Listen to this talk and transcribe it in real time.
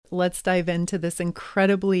let's dive into this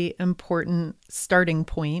incredibly important starting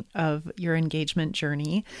point of your engagement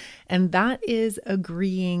journey. And that is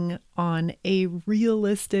agreeing on a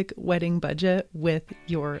realistic wedding budget with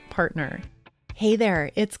your partner. Hey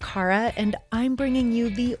there, it's Cara, and I'm bringing you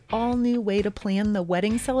the all-new way to plan the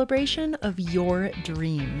wedding celebration of your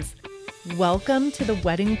dreams. Welcome to the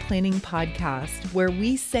Wedding Planning Podcast, where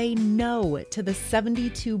we say no to the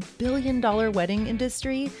 $72 billion wedding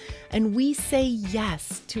industry, and we say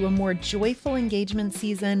yes to a more joyful engagement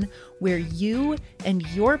season where you and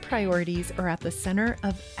your priorities are at the center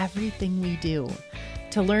of everything we do.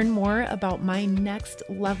 To learn more about my next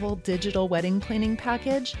level digital wedding planning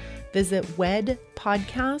package, visit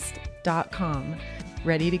wedpodcast.com.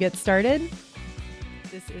 Ready to get started?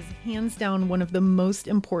 This is hands down one of the most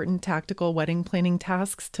important tactical wedding planning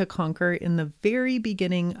tasks to conquer in the very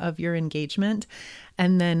beginning of your engagement.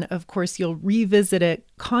 And then, of course, you'll revisit it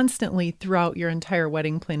constantly throughout your entire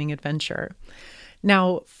wedding planning adventure.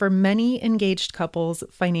 Now, for many engaged couples,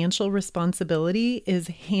 financial responsibility is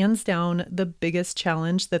hands down the biggest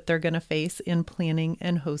challenge that they're going to face in planning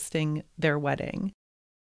and hosting their wedding.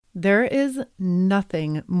 There is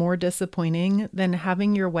nothing more disappointing than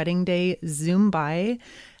having your wedding day zoom by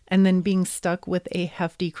and then being stuck with a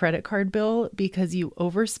hefty credit card bill because you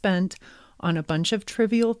overspent on a bunch of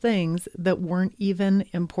trivial things that weren't even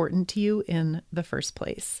important to you in the first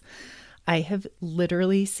place. I have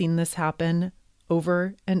literally seen this happen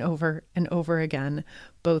over and over and over again,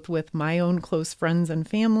 both with my own close friends and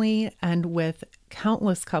family and with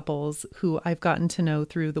countless couples who I've gotten to know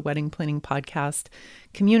through the Wedding Planning Podcast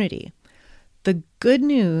community. The good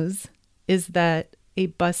news is that a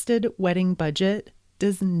busted wedding budget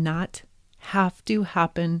does not have to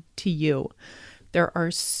happen to you. There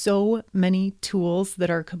are so many tools that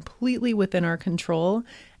are completely within our control,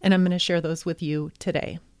 and I'm going to share those with you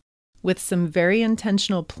today. With some very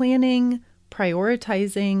intentional planning,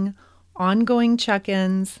 prioritizing, ongoing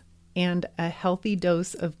check-ins, and a healthy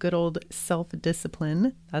dose of good old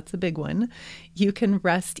self-discipline, that's a big one, you can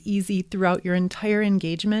rest easy throughout your entire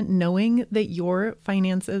engagement knowing that your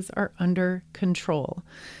finances are under control.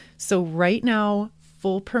 So right now,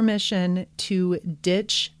 full permission to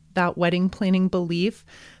ditch that wedding planning belief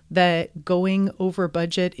that going over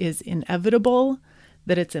budget is inevitable,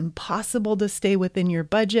 that it's impossible to stay within your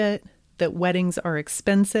budget, that weddings are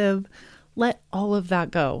expensive. Let all of that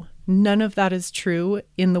go. None of that is true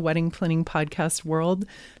in the Wedding Planning Podcast world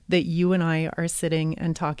that you and I are sitting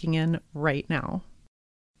and talking in right now.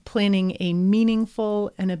 Planning a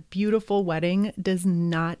meaningful and a beautiful wedding does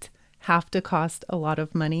not have to cost a lot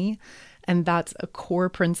of money, and that's a core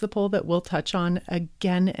principle that we'll touch on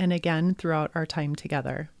again and again throughout our time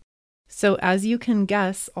together. So as you can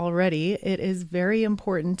guess already, it is very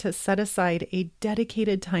important to set aside a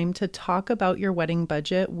dedicated time to talk about your wedding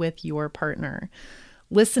budget with your partner.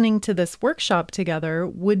 Listening to this workshop together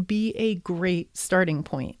would be a great starting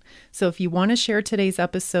point. So if you want to share today's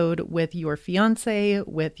episode with your fiance,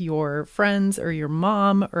 with your friends, or your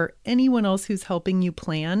mom, or anyone else who's helping you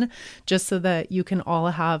plan, just so that you can all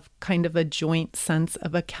have kind of a joint sense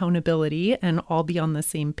of accountability and all be on the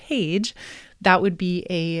same page, that would be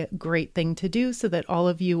a great thing to do so that all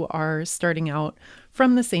of you are starting out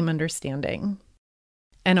from the same understanding.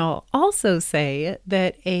 And I'll also say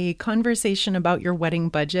that a conversation about your wedding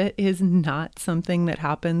budget is not something that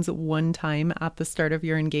happens one time at the start of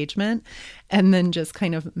your engagement and then just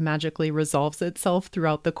kind of magically resolves itself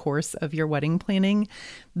throughout the course of your wedding planning.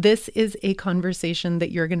 This is a conversation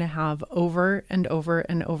that you're going to have over and over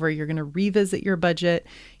and over. You're going to revisit your budget.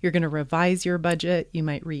 You're going to revise your budget. You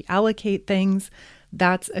might reallocate things.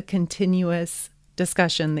 That's a continuous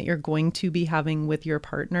discussion that you're going to be having with your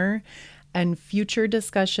partner. And future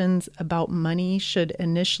discussions about money should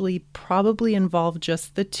initially probably involve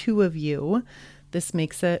just the two of you. This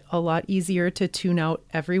makes it a lot easier to tune out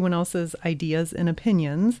everyone else's ideas and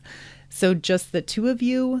opinions. So just the two of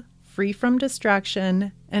you, free from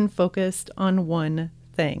distraction and focused on one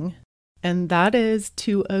thing. And that is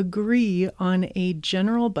to agree on a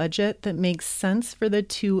general budget that makes sense for the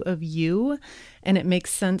two of you, and it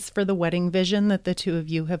makes sense for the wedding vision that the two of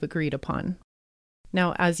you have agreed upon.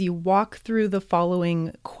 Now, as you walk through the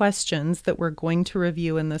following questions that we're going to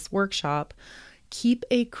review in this workshop, keep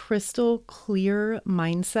a crystal clear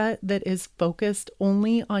mindset that is focused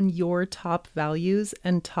only on your top values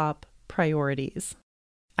and top priorities.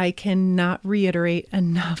 I cannot reiterate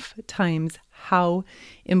enough times how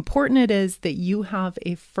important it is that you have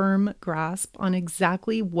a firm grasp on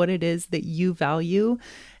exactly what it is that you value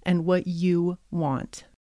and what you want.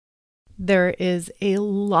 There is a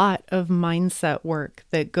lot of mindset work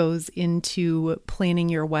that goes into planning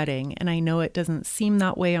your wedding. And I know it doesn't seem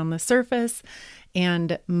that way on the surface.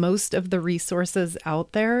 And most of the resources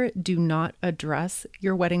out there do not address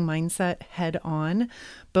your wedding mindset head on.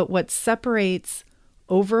 But what separates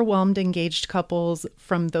overwhelmed engaged couples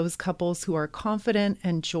from those couples who are confident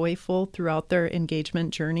and joyful throughout their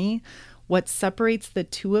engagement journey, what separates the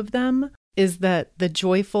two of them is that the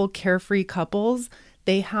joyful, carefree couples,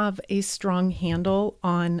 they have a strong handle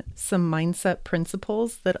on some mindset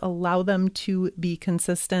principles that allow them to be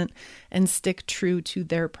consistent and stick true to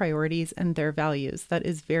their priorities and their values. That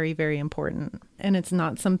is very, very important. And it's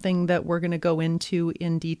not something that we're going to go into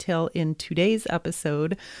in detail in today's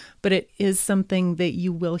episode, but it is something that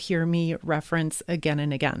you will hear me reference again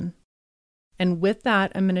and again. And with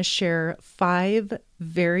that, I'm going to share 5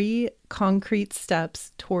 very concrete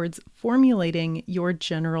steps towards formulating your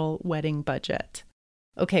general wedding budget.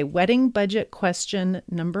 Okay, wedding budget question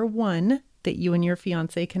number 1 that you and your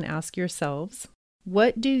fiance can ask yourselves.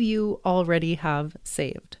 What do you already have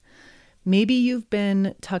saved? Maybe you've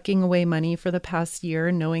been tucking away money for the past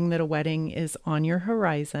year, knowing that a wedding is on your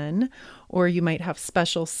horizon, or you might have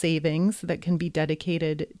special savings that can be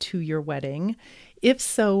dedicated to your wedding. If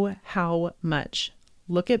so, how much?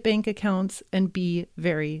 Look at bank accounts and be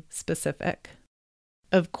very specific.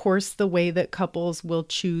 Of course, the way that couples will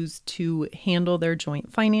choose to handle their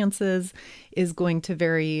joint finances is going to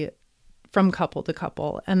vary from couple to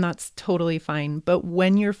couple, and that's totally fine. But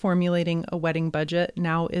when you're formulating a wedding budget,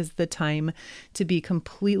 now is the time to be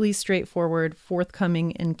completely straightforward,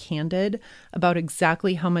 forthcoming, and candid about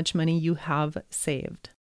exactly how much money you have saved.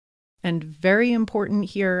 And very important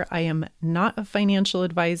here, I am not a financial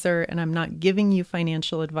advisor and I'm not giving you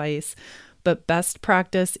financial advice. But best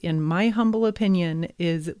practice, in my humble opinion,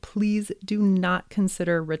 is please do not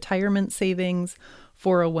consider retirement savings,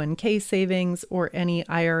 401k savings, or any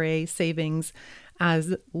IRA savings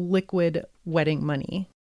as liquid wedding money.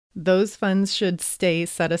 Those funds should stay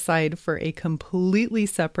set aside for a completely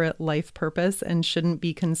separate life purpose and shouldn't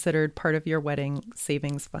be considered part of your wedding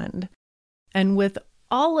savings fund. And with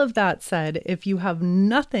all of that said, if you have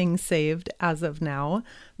nothing saved as of now,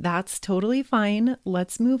 that's totally fine.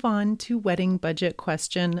 Let's move on to wedding budget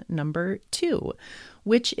question number 2,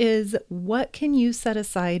 which is what can you set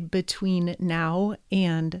aside between now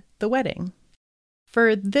and the wedding?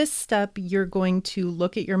 For this step, you're going to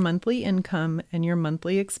look at your monthly income and your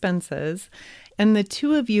monthly expenses, and the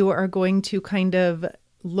two of you are going to kind of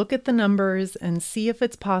look at the numbers and see if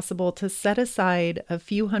it's possible to set aside a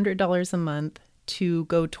few $100s a month to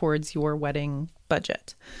go towards your wedding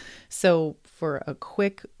budget. So for a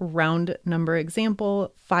quick round number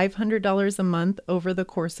example, $500 a month over the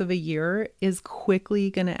course of a year is quickly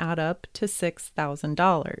going to add up to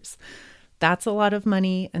 $6,000. That's a lot of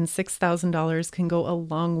money, and $6,000 can go a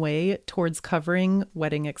long way towards covering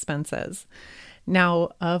wedding expenses. Now,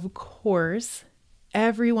 of course,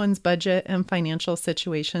 everyone's budget and financial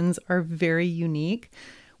situations are very unique,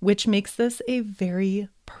 which makes this a very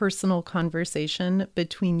personal conversation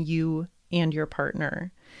between you and your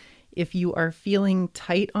partner. If you are feeling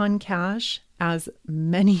tight on cash, as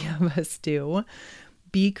many of us do,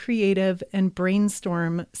 be creative and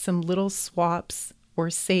brainstorm some little swaps or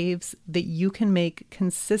saves that you can make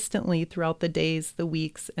consistently throughout the days, the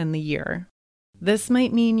weeks, and the year. This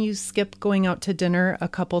might mean you skip going out to dinner a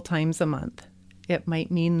couple times a month. It might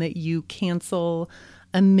mean that you cancel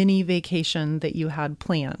a mini vacation that you had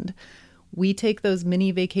planned. We take those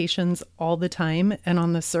mini vacations all the time, and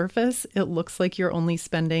on the surface, it looks like you're only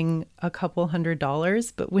spending a couple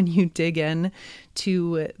 $100s, but when you dig in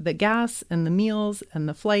to the gas and the meals and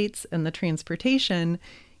the flights and the transportation,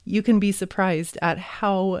 you can be surprised at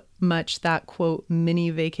how much that quote mini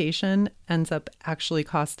vacation ends up actually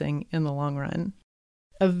costing in the long run.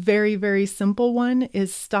 A very, very simple one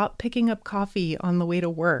is stop picking up coffee on the way to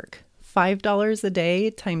work. $5 a day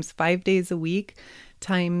times 5 days a week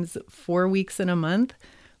times 4 weeks in a month,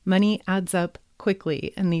 money adds up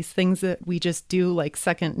quickly. And these things that we just do like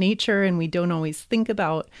second nature and we don't always think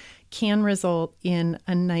about can result in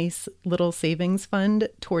a nice little savings fund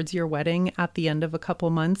towards your wedding at the end of a couple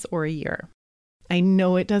months or a year. I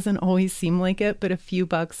know it doesn't always seem like it, but a few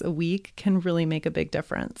bucks a week can really make a big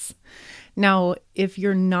difference. Now, if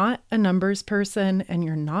you're not a numbers person and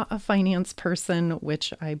you're not a finance person,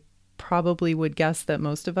 which I probably would guess that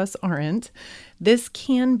most of us aren't, this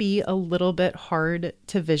can be a little bit hard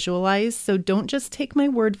to visualize. So don't just take my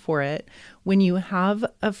word for it. When you have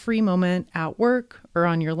a free moment at work or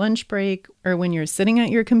on your lunch break, or when you're sitting at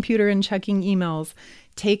your computer and checking emails,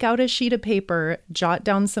 take out a sheet of paper, jot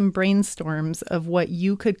down some brainstorms of what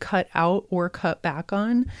you could cut out or cut back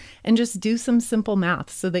on, and just do some simple math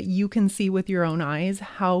so that you can see with your own eyes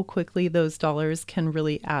how quickly those dollars can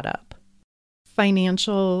really add up.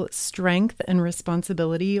 Financial strength and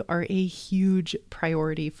responsibility are a huge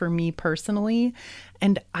priority for me personally,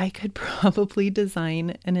 and I could probably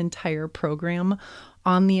design an entire program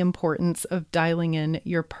on the importance of dialing in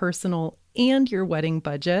your personal and your wedding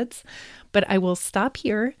budgets. But I will stop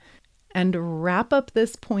here and wrap up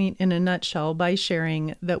this point in a nutshell by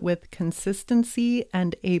sharing that with consistency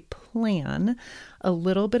and a plan, a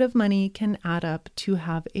little bit of money can add up to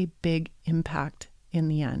have a big impact in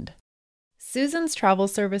the end. Susan's Travel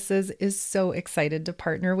Services is so excited to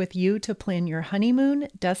partner with you to plan your honeymoon,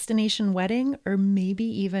 destination wedding, or maybe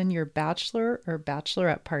even your bachelor or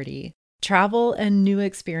bachelorette party. Travel and new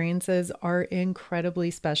experiences are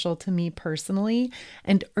incredibly special to me personally,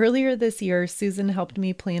 and earlier this year, Susan helped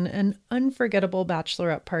me plan an unforgettable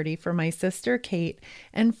bachelorette party for my sister Kate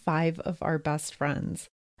and 5 of our best friends.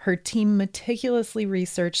 Her team meticulously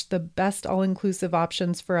researched the best all-inclusive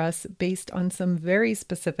options for us based on some very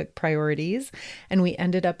specific priorities, and we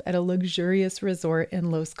ended up at a luxurious resort in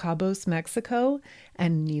Los Cabos, Mexico,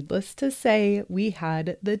 and needless to say, we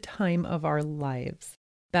had the time of our lives.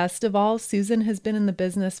 Best of all, Susan has been in the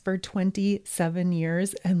business for 27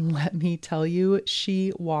 years, and let me tell you,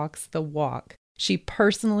 she walks the walk. She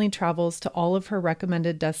personally travels to all of her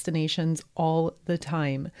recommended destinations all the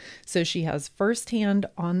time, so she has firsthand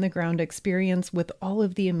on-the-ground experience with all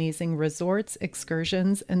of the amazing resorts,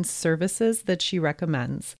 excursions, and services that she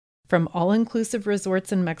recommends. From all-inclusive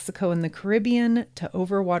resorts in Mexico and the Caribbean to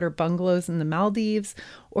overwater bungalows in the Maldives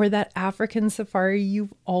or that African safari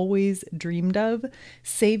you've always dreamed of,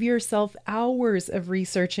 save yourself hours of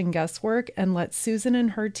research and guesswork and let Susan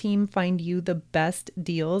and her team find you the best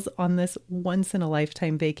deals on this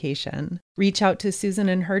once-in-a-lifetime vacation. Reach out to Susan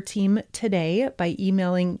and her team today by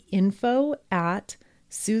emailing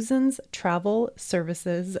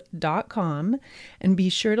info@susanstravelservices.com and be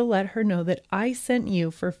sure to let her know that I sent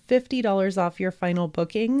you for $50 off your final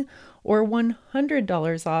booking or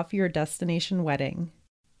 $100 off your destination wedding.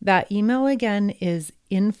 That email again is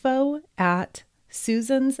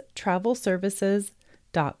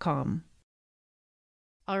info@susanstravelservices.com.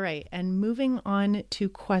 All right, and moving on to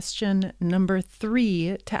question number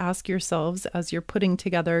 3 to ask yourselves as you're putting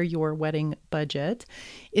together your wedding budget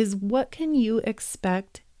is, what can you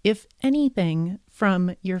expect, if anything,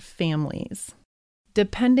 from your families?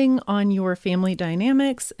 Depending on your family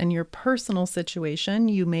dynamics and your personal situation,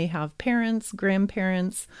 you may have parents,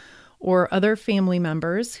 grandparents, or other family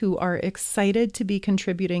members who are excited to be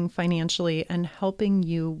contributing financially and helping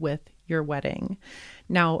you with your wedding.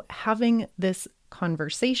 Now, having this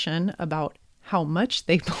conversation about how much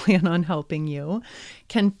they plan on helping you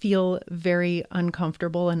can feel very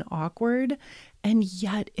uncomfortable and awkward, and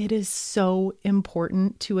yet it is so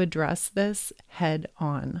important to address this head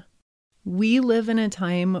on. We live in a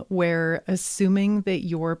time where assuming that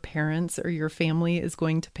your parents or your family is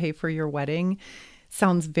going to pay for your wedding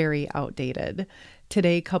sounds very outdated.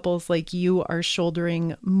 Today, couples like you are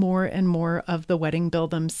shouldering more and more of the wedding bill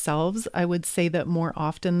themselves. I would say that more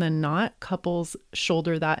often than not, couples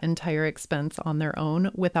shoulder that entire expense on their own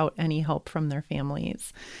without any help from their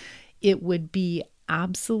families. It would be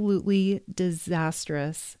absolutely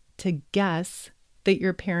disastrous to guess that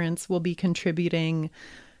your parents will be contributing,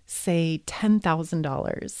 say,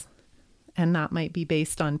 $10,000. And that might be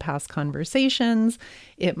based on past conversations.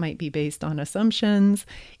 It might be based on assumptions.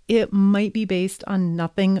 It might be based on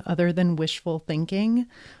nothing other than wishful thinking.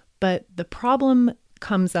 But the problem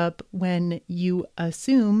comes up when you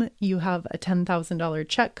assume you have a $10,000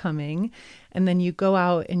 check coming, and then you go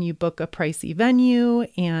out and you book a pricey venue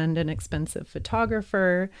and an expensive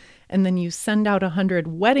photographer, and then you send out 100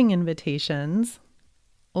 wedding invitations,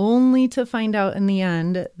 only to find out in the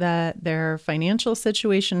end that their financial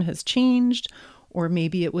situation has changed, or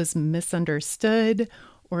maybe it was misunderstood,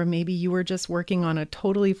 or maybe you were just working on a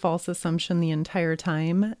totally false assumption the entire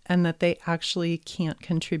time, and that they actually can't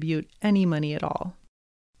contribute any money at all.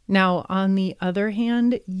 Now, on the other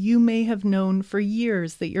hand, you may have known for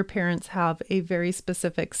years that your parents have a very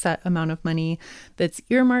specific set amount of money that's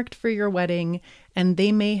earmarked for your wedding, and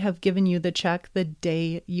they may have given you the check the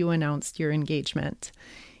day you announced your engagement.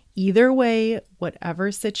 Either way,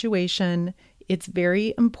 whatever situation, it's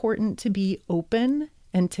very important to be open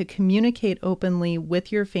and to communicate openly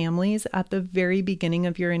with your families at the very beginning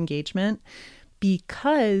of your engagement,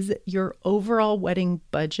 because your overall wedding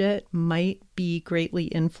budget might be greatly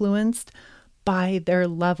influenced by their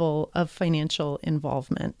level of financial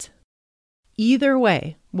involvement. Either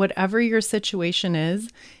way, whatever your situation is,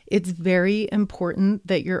 it's very important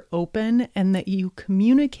that you're open and that you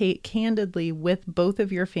communicate candidly with both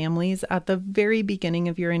of your families at the very beginning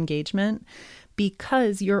of your engagement,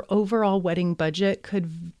 because your overall wedding budget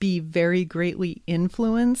could be very greatly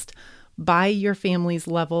influenced by your family's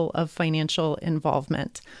level of financial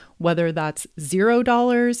involvement. Whether that's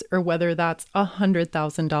 $0 or whether that's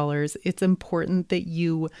 $100,000, it's important that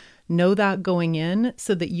you know that going in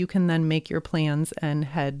so that you can then make your plans and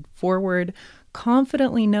head forward,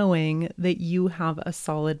 confidently knowing that you have a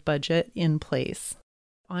solid budget in place.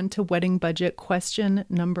 On to wedding budget question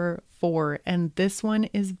number 4, and this one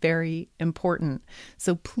is very important.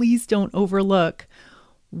 So please don't overlook,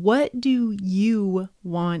 what do you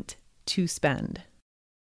want to spend?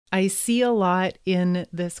 I see a lot in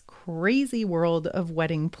this crazy world of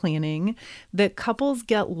wedding planning that couples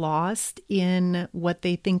get lost in what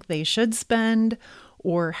they think they should spend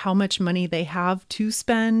or how much money they have to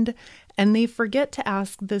spend, and they forget to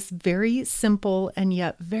ask this very simple and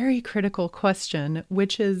yet very critical question,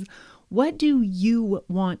 which is, what do you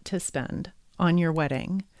want to spend on your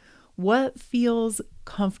wedding? What feels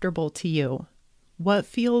comfortable to you? What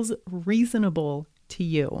feels reasonable to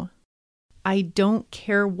you? I don't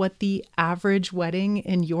care what the average wedding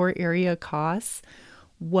in your area costs.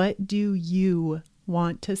 What do you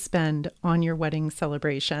want to spend on your wedding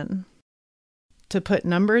celebration? To put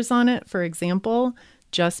numbers on it, for example,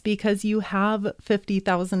 just because you have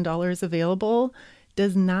 $50,000 available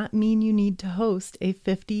does not mean you need to host a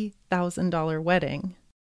 $50,000 wedding.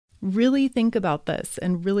 Really think about this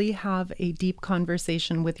and really have a deep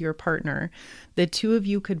conversation with your partner. The two of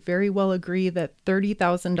you could very well agree that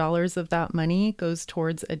 $30,000 of that money goes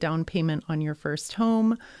towards a down payment on your first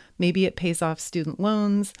home. Maybe it pays off student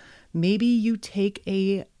loans. Maybe you take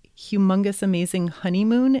a humongous, amazing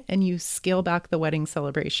honeymoon and you scale back the wedding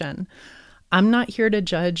celebration. I'm not here to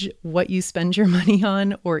judge what you spend your money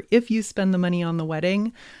on or if you spend the money on the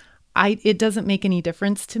wedding. It doesn't make any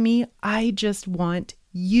difference to me. I just want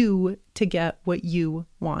you to get what you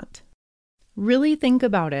want. Really think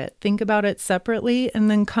about it. Think about it separately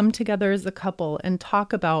and then come together as a couple and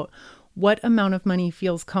talk about what amount of money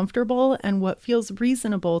feels comfortable and what feels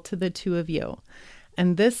reasonable to the two of you.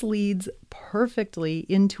 And this leads perfectly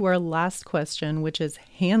into our last question, which is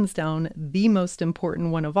hands down the most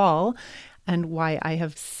important one of all, and why I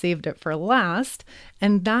have saved it for last.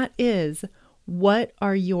 And that is, what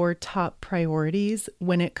are your top priorities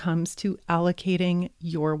when it comes to allocating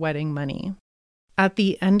your wedding money? At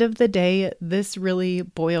the end of the day, this really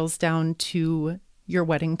boils down to your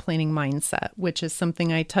wedding planning mindset, which is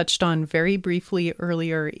something I touched on very briefly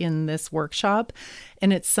earlier in this workshop.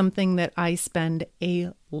 And it's something that I spend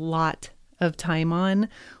a lot of time on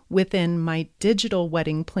within my digital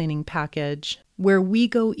wedding planning package, where we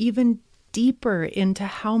go even deeper into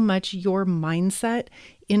how much your mindset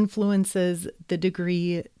influences the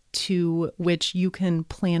degree to which you can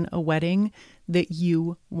plan a wedding that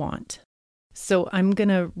you want. So I'm going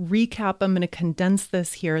to recap. I'm going to condense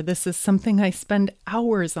this here. This is something I spend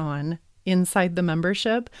hours on inside the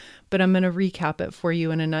membership, but I'm going to recap it for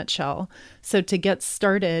you in a nutshell. So to get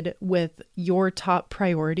started with your top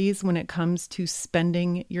priorities when it comes to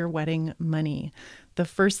spending your wedding money, the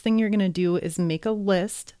first thing you're going to do is make a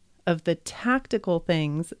list of the tactical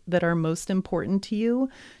things that are most important to you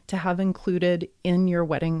to have included in your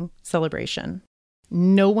wedding celebration.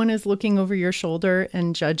 No one is looking over your shoulder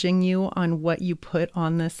and judging you on what you put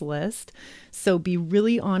on this list. So be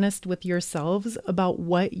really honest with yourselves about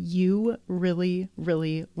what you really,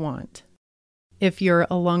 really want. If you're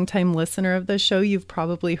a longtime listener of the show, you've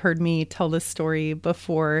probably heard me tell this story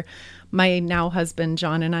before. My now husband,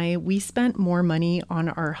 John, and I, we spent more money on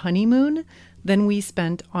our honeymoon than we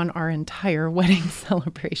spent on our entire wedding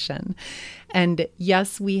celebration. And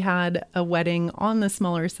yes, we had a wedding on the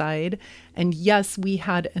smaller side. And yes, we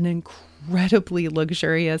had an incredibly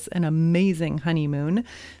luxurious and amazing honeymoon.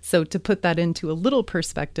 So to put that into a little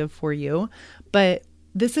perspective for you, but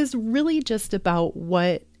this is really just about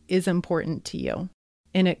what is important to you.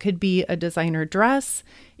 And it could be a designer dress.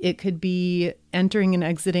 It could be entering and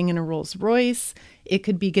exiting in a Rolls Royce. It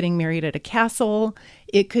could be getting married at a castle.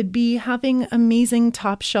 It could be having amazing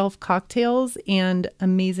top shelf cocktails and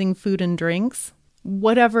amazing food and drinks.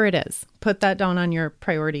 Whatever it is, put that down on your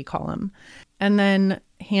priority column. And then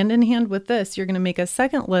hand in hand with this, you're going to make a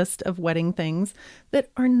second list of wedding things that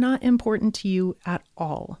are not important to you at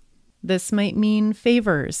all. This might mean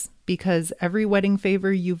favors, because every wedding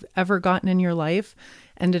favor you've ever gotten in your life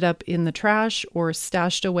ended up in the trash or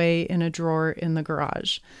stashed away in a drawer in the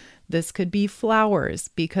garage. This could be flowers,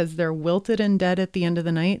 because they're wilted and dead at the end of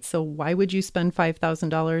the night, so why would you spend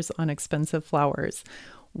 $5,000 on expensive flowers?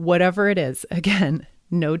 Whatever it is, again,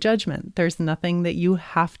 no judgment. There's nothing that you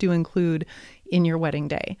have to include in your wedding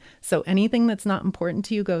day. So anything that's not important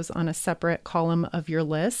to you goes on a separate column of your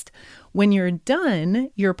list. When you're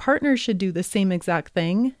done, your partner should do the same exact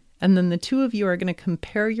thing. And then the two of you are going to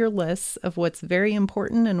compare your lists of what's very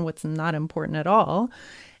important and what's not important at all.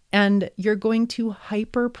 And you're going to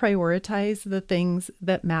hyper prioritize the things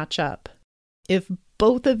that match up. If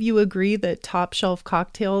both of you agree that top shelf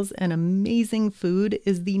cocktails and amazing food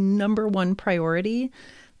is the number one priority,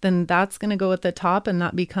 then that's going to go at the top, and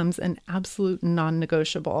that becomes an absolute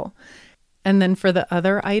non-negotiable. And then for the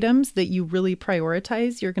other items that you really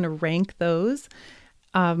prioritize, you're going to rank those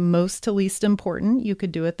most to least important. You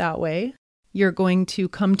could do it that way. You're going to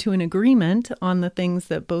come to an agreement on the things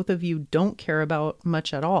that both of you don't care about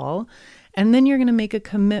much at all. And then you're going to make a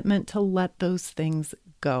commitment to let those things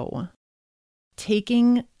go.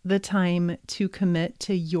 Taking the time to commit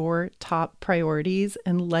to your top priorities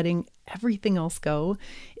and letting everything else go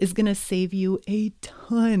is going to save you a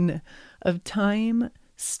ton of time,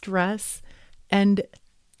 stress, and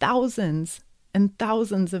thousands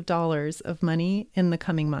of dollars of money in the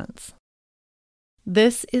coming months.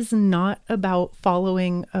 This is not about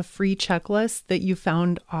following a free checklist that you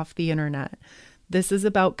found off the internet. This is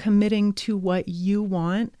about committing to what you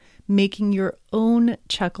want, making your own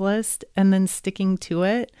checklist, and then sticking to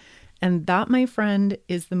it. And that, my friend,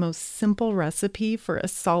 is the most simple recipe for a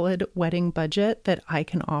solid wedding budget that I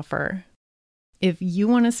can offer. If you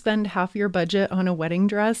want to spend half your budget on a wedding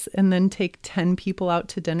dress and then take 10 people out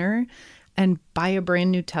to dinner and buy a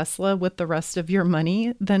brand new Tesla with the rest of your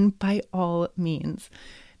money, then by all means.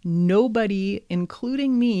 Nobody,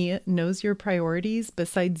 including me, knows your priorities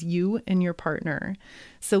besides you and your partner.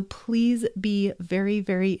 So please be very,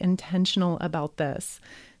 very intentional about this.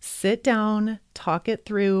 Sit down, talk it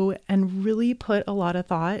through, and really put a lot of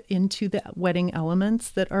thought into the wedding elements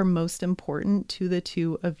that are most important to the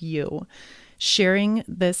two of you. Sharing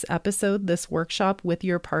this episode, this workshop with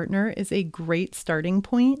your partner is a great starting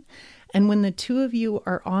point. And when the two of you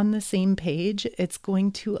are on the same page, it's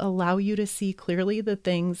going to allow you to see clearly the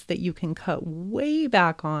things that you can cut way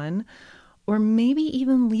back on, or maybe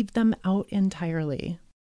even leave them out entirely.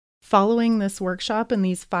 Following this workshop and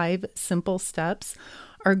these 5 simple steps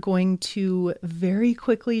are going to very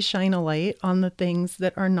quickly shine a light on the things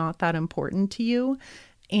that are not that important to you.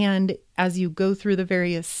 And as you go through the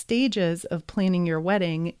various stages of planning your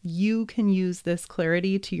wedding, you can use this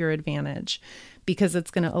clarity to your advantage, because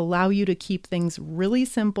it's going to allow you to keep things really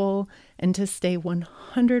simple and to stay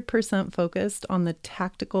 100% focused on the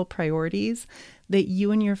tactical priorities that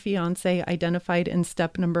you and your fiance identified in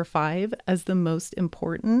step number 5 as the most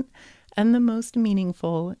important and the most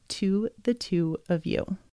meaningful to the two of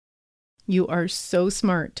you. You are so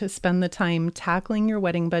smart to spend the time tackling your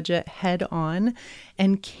wedding budget head on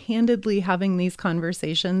and candidly having these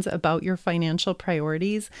conversations about your financial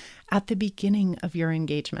priorities at the beginning of your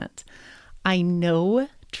engagement. I know,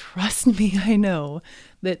 trust me, I know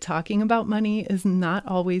that talking about money is not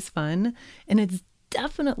always fun, and it's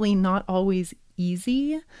definitely not always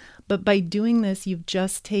easy, but by doing this, you've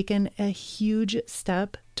just taken a huge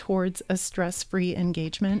step towards a stress-free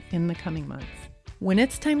engagement in the coming months. When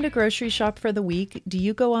it's time to grocery shop for the week, do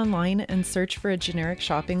you go online and search for a generic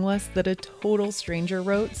shopping list that a total stranger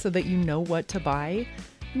wrote so that you know what to buy?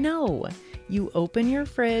 No. You open your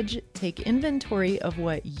fridge, take inventory of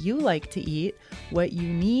what you like to eat, what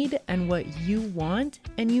you need, and what you want,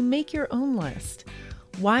 and you make your own list.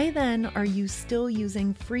 Why then are you still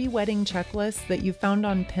using free wedding checklists that you found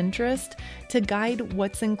on Pinterest to guide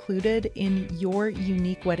what's included in your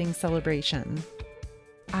unique wedding celebration?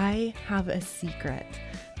 I have a secret.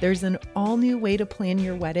 There's an all-new way to plan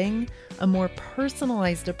your wedding, a more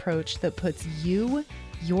personalized approach that puts you,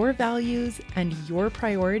 your values, and your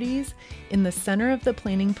priorities in the center of the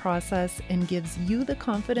planning process and gives you the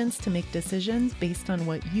confidence to make decisions based on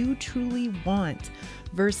what you truly want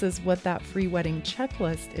versus what that free wedding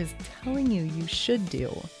checklist is telling you should do.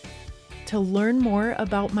 To learn more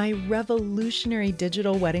about my revolutionary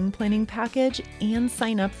digital wedding planning package and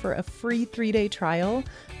sign up for a free 3-day trial,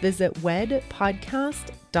 visit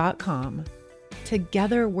wedpodcast.com.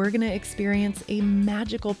 Together, we're going to experience a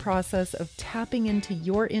magical process of tapping into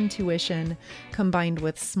your intuition combined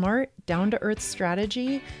with smart, down-to-earth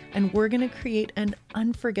strategy, and we're going to create an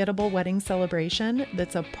unforgettable wedding celebration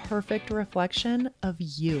that's a perfect reflection of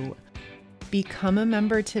you. Become a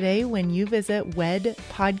member today when you visit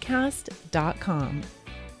wedpodcast.com.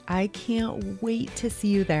 I can't wait to see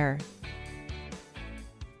you there.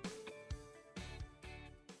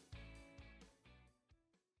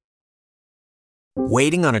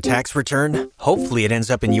 Waiting on a tax return? Hopefully it ends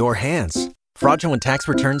up in your hands. Fraudulent tax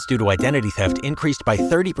returns due to identity theft increased by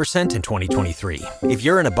 30% in 2023. If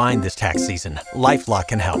you're in a bind this tax season, LifeLock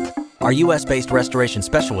can help. Our U.S.-based restoration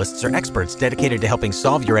specialists are experts dedicated to helping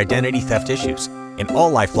solve your identity theft issues. And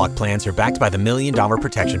all LifeLock plans are backed by the $1 Million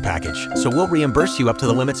Protection Package. So we'll reimburse you up to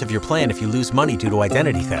the limits of your plan if you lose money due to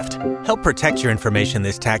identity theft. Help protect your information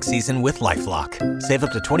this tax season with LifeLock. Save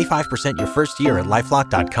up to 25% your first year at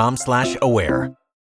LifeLock.com/aware.